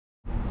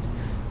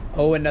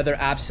Oh, another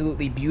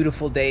absolutely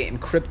beautiful day in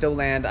crypto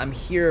land. I'm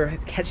here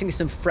catching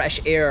some fresh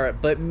air,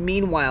 but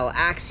meanwhile,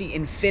 Axie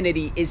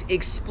Infinity is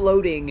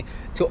exploding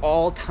to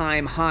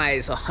all-time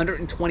highs,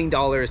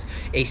 $120,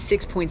 a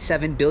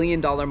 $6.7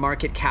 billion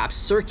market cap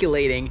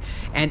circulating,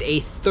 and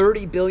a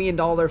 $30 billion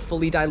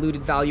fully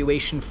diluted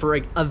valuation for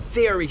a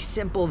very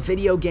simple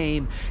video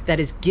game that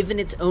has given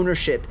its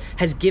ownership,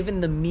 has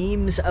given the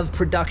memes of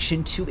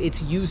production to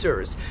its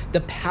users.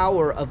 The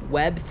power of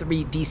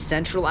Web3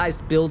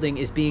 decentralized building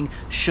is being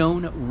shown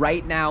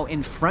right now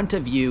in front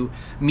of you.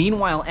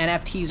 Meanwhile,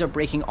 NFTs are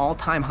breaking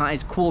all-time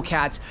highs. Cool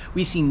cats.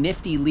 We see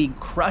Nifty League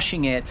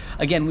crushing it.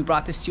 Again, we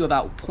brought this to you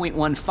about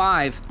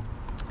 0.15.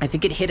 I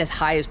think it hit as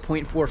high as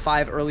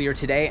 0.45 earlier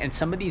today, and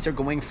some of these are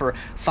going for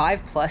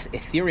 5+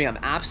 Ethereum.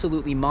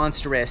 Absolutely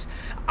monstrous.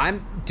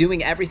 I'm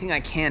doing everything I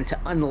can to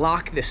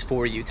unlock this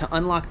for you, to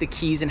unlock the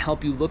keys and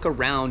help you look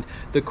around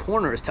the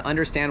corners to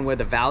understand where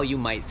the value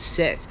might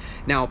sit.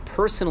 Now,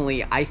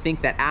 personally, I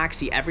think that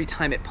Axie, every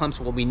time it pumps,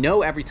 well, we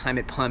know every time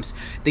it pumps,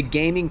 the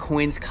gaming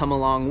coins come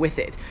along with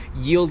it.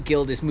 Yield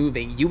Guild is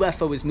moving,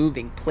 UFO is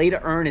moving, Play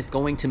to Earn is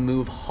going to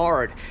move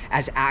hard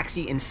as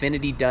Axie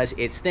Infinity does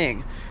its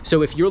thing.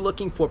 So if you're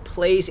looking for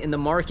plays in the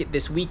market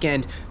this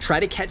weekend, try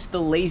to catch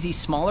the lazy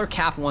smaller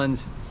cap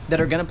ones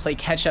that are going to play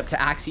catch up to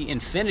Axie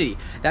Infinity.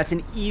 That's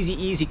an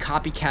easy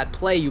copycat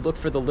play. You look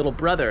for the little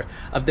brother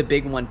of the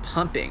big one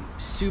pumping.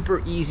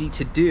 Super easy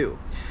to do.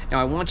 Now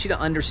I want you to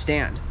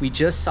understand, we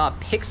just saw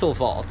Pixel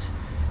Vault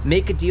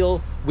make a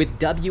deal with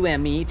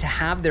WME to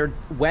have their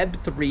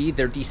Web3,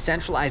 their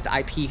decentralized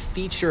IP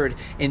featured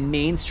in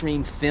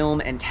mainstream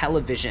film and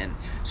television.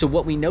 So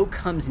what we know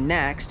comes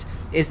next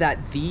is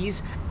that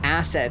these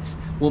assets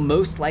will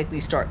most likely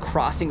start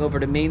crossing over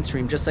to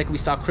mainstream, just like we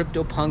saw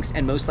CryptoPunks,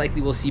 and most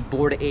likely we'll see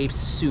Bored Apes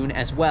soon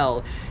as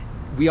well.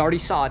 We already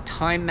saw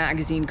Time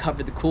magazine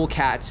cover the cool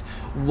cats.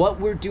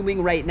 What we're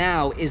doing right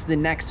now is the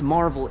next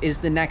Marvel, is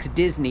the next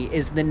Disney,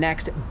 is the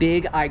next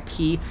big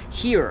IP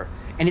here.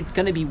 And it's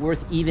going to be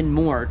worth even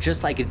more,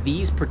 just like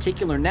these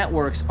particular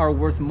networks are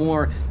worth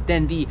more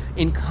than the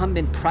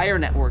incumbent prior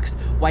networks.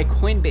 Why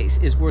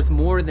Coinbase is worth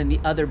more than the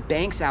other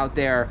banks out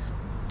there,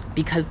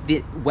 because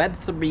the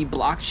Web3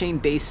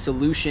 blockchain-based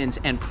solutions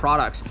and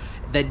products,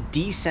 the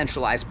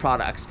decentralized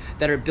products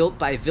that are built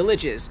by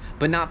villages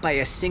but not by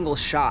a single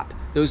shop,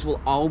 those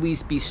will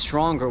always be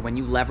stronger when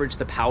you leverage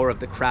the power of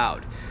the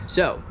crowd.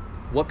 So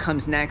what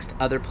comes next?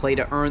 Other Play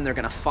to Earn. They're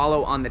going to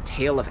follow on the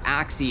tail of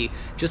Axie.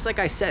 Just like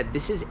I said,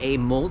 this is a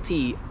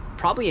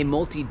probably a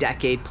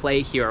multi-decade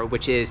play here,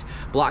 which is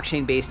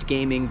blockchain-based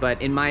gaming.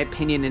 But in my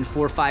opinion, in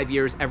 4 or 5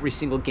 years, every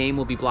single game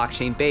will be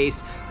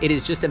blockchain-based. It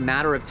is just a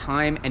matter of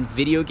time, and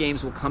video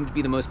games will come to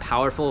be the most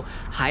powerful,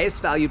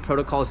 highest valued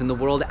protocols in the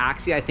world.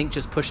 Axie, I think,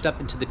 just pushed up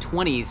into the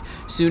 20s.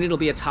 Soon it'll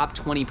be a top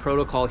 20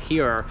 protocol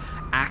here.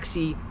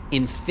 Axie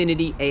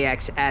Infinity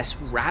AXS.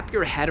 Wrap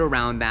your head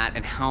around that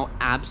and how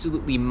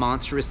absolutely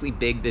monstrously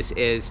big this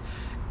is.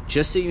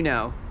 Just so you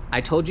know,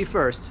 I told you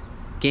first,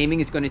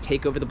 gaming is going to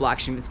take over the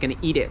blockchain. It's going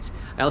to eat it.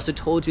 I also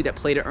told you that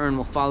Play to Earn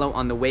will follow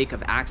on the wake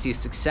of Axie's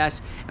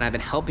success, and I've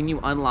been helping you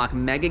unlock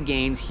mega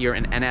gains here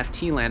in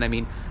NFT land. I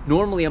mean,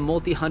 normally a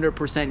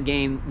multi-100%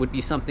 gain would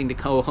be something to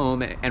go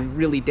home and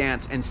really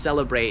dance and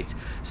celebrate.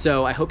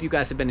 So I hope you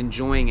guys have been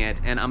enjoying it,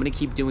 and I'm going to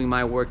keep doing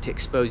my work to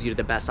expose you to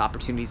the best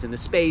opportunities in the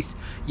space.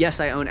 Yes,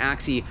 I own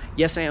Axie.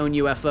 Yes, I own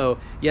UFO.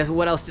 Yes,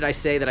 what else did I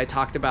say that I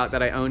talked about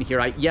that I own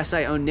here? Yes,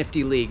 I own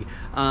Nifty League.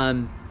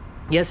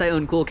 Yes, I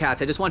own Cool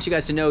Cats. I just want you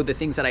guys to know the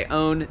things that I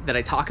own, that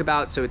I talk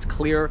about, so it's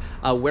clear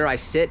where I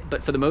sit.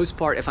 But for the most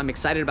part, if I'm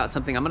excited about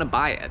something, I'm gonna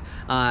buy it.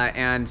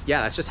 And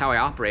yeah, that's just how I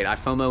operate. I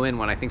FOMO in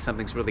when I think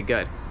something's really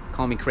good.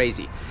 Call me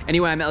crazy.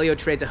 Anyway, I'm Elio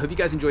Trades. I hope you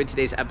guys enjoyed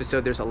today's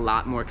episode. There's a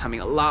lot more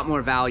coming, a lot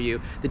more value.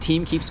 The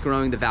team keeps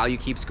growing, the value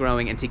keeps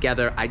growing, and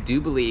together, I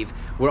do believe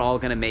we're all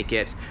gonna make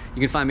it.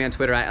 You can find me on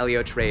Twitter at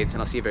Elio Trades,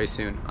 and I'll see you very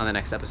soon on the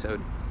next episode.